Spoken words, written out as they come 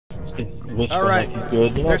All right,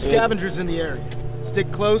 good. there's scavengers in the area.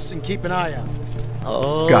 Stick close and keep an eye out.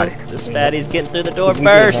 Oh, Got it. this fatty's getting through the door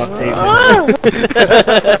first.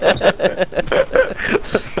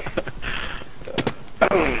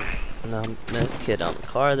 No kid on the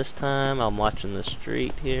car this time. I'm watching the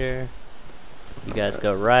street here. You guys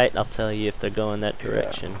go right. I'll tell you if they're going that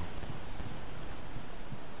direction.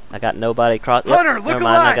 I got nobody crossing. Hunter, Yep, look never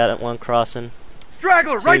mind. I alive. got one crossing.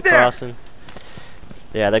 Straggler, Two right there. crossing.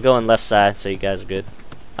 Yeah, they're going left side, so you guys are good.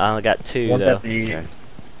 I only got two One though. at the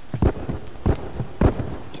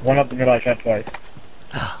one up the middle. I shot twice.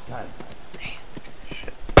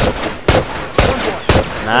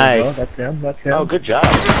 Nice. That's him. That's him. Oh, good job.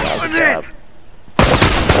 Good job.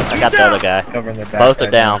 I got the other guy. Covering their back Both are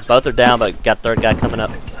right down. Both are down, but got third guy coming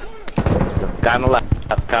up. Guy on the left.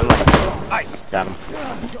 Guy on the left. Nice. Got him.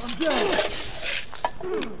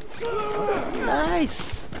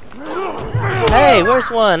 Nice. Hey, where's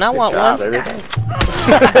one? I want Good job,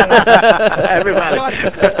 one. Everybody.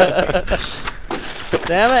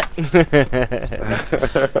 Damn it.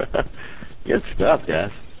 Good stuff,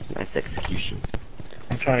 guys. Nice execution.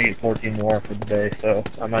 I'm trying to get 14 more for the day, so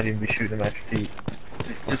I might even be shooting them extra feet.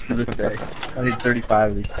 Just for this day. I need 35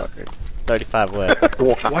 of these fuckers. 35 what?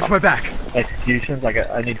 Watch my back. Executions,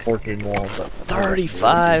 I need 14 more. But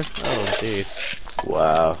 35? Oh, dude.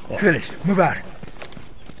 Wow. Finished. Move out.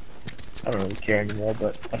 I don't really care anymore,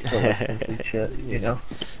 but I still like to complete shit, you know?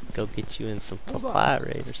 Go get you in some fire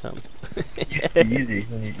raid or something. It's easy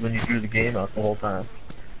when you drew the game out the whole time.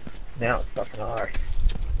 Now it's fucking hard.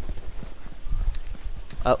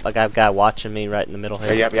 Oh, I got a guy watching me right in the middle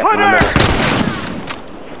here. Yep.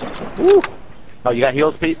 Woo. Oh, you got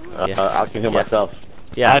heals, Pete? Yeah. I can heal myself.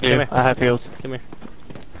 Yeah, I come do. here. I have heals. Come here.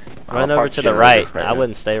 I'll Run over park to the generator right. right I now.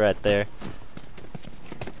 wouldn't stay right there.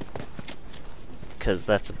 Because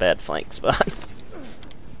that's a bad flank spot.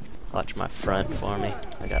 Watch my front for me.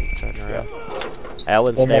 I got to turn around. I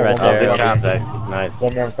wouldn't One stay more, right one more. there. Good job, Dave. Nice.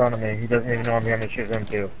 One more in front of me. He doesn't even know I'm gonna shoot him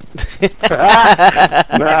too.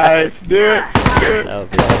 Nice. Do it. Oh,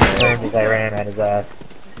 Turned as I ran at his ass.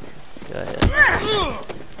 go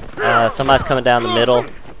ahead. Somebody's coming down the middle.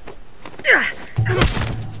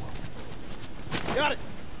 Got it.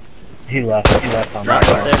 He left on No, my he's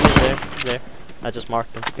car. there, he's there, he's there. I just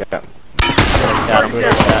marked him. Yeah. Got him.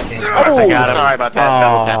 Good shot. Oh, I got him. Sorry about that.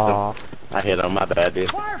 Double tapped him. I hit him. My bad, dude.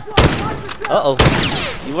 Uh-oh.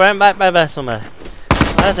 You ran back by somebody.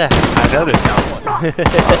 What's that? I noticed.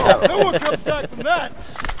 No one comes back from that.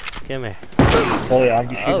 Come here. Oh yeah, I'm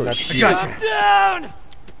just shooting Oh, that shit. shit. Gotcha. Down.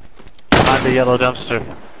 Behind the yellow dumpster.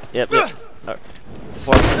 Yep.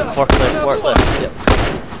 Forklift. Yep.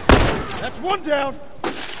 That's one down.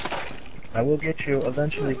 I will get you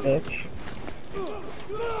eventually, bitch.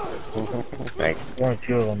 Thanks. One or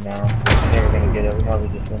two of them now. I'm never gonna get it. We might as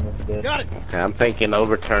well just win this bit. Got it. Okay, I'm thinking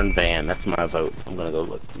overturn ban. That's my vote. I'm gonna go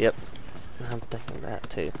look. Yep. I'm thinking that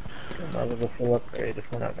too. Might as well go full upgrade if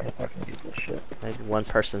we're not gonna fucking use this shit. Maybe one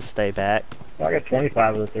person stay back. Well, I got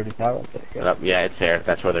 25 of the 35. I'll take it. Yeah, it's there.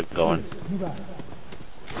 That's where they're going.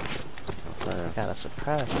 Got a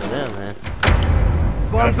surprise for them, man.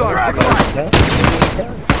 Bombs are.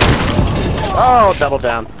 Oh, double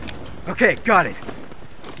down. Okay, got it.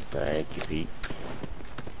 Thank you, Pete.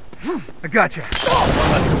 I gotcha.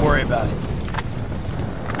 Nothing to worry about.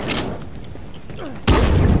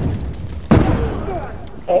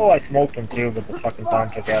 Oh, I smoked him too, but the fucking bomb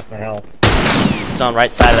took half my health. It's on right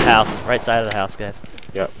side of the house. Right side of the house, guys.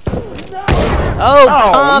 Yep. Oh,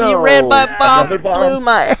 Tom, you no. ran by bomb, Another bomb. blew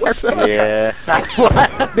my ass up. Yeah. That's why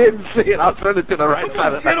I didn't see it. I'll turn it to the right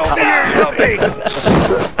side of the house.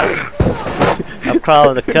 I'm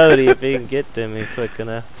crawling to Cody if he can get to me quick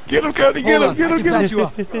enough. Get him, Cody. Get him. Get him. Get him. you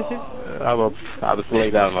up. I'll just lay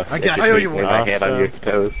down my I got you. I owe you one. Lay my head on your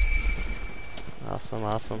Awesome.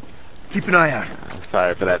 toes. Awesome. Keep an eye out. I'm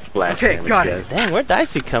sorry for that splash. Okay, damage, got guys. it. Dang, where'd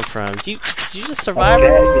Dicey come from? Did you just survive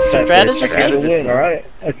Okay, strategist I me? win, alright?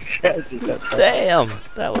 I strategist that. Damn,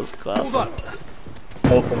 that was Hold awesome. on.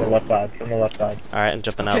 Oh, from the left side. From the left side. Alright, I'm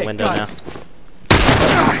jumping out Okay, window got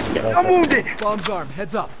now. I'm wounded. Bomb's arm.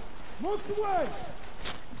 Heads up. Most away.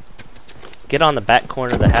 Get on the back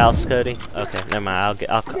corner of the house, Cody. Okay, never mind.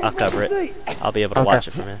 I'll cover it. I'll be able to watch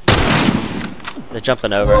it from here. They're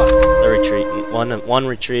jumping over. They're retreating. One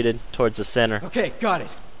retreated towards the center. Okay, got it.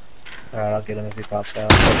 Alright, I'll get him if he pops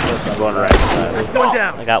out. I'm going right side. One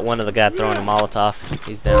down. I got one of the guy throwing a Molotov.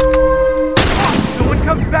 He's down. No one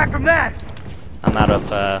comes back from that. I'm out of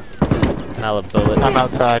bullets. I'm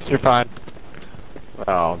outside. You're fine.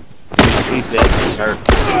 Oh, he's dead. He's hurt.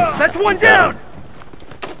 That's one down.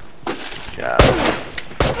 Yeah.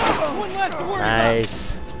 One less to worry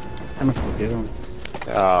Nice. I'm gonna forgive him.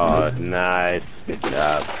 Oh, nice. Good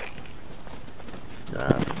job.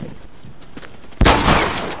 Nice.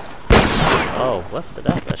 Oh, what's it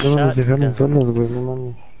up? A No, shotgun. dejamos solos, güey, no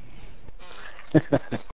mames.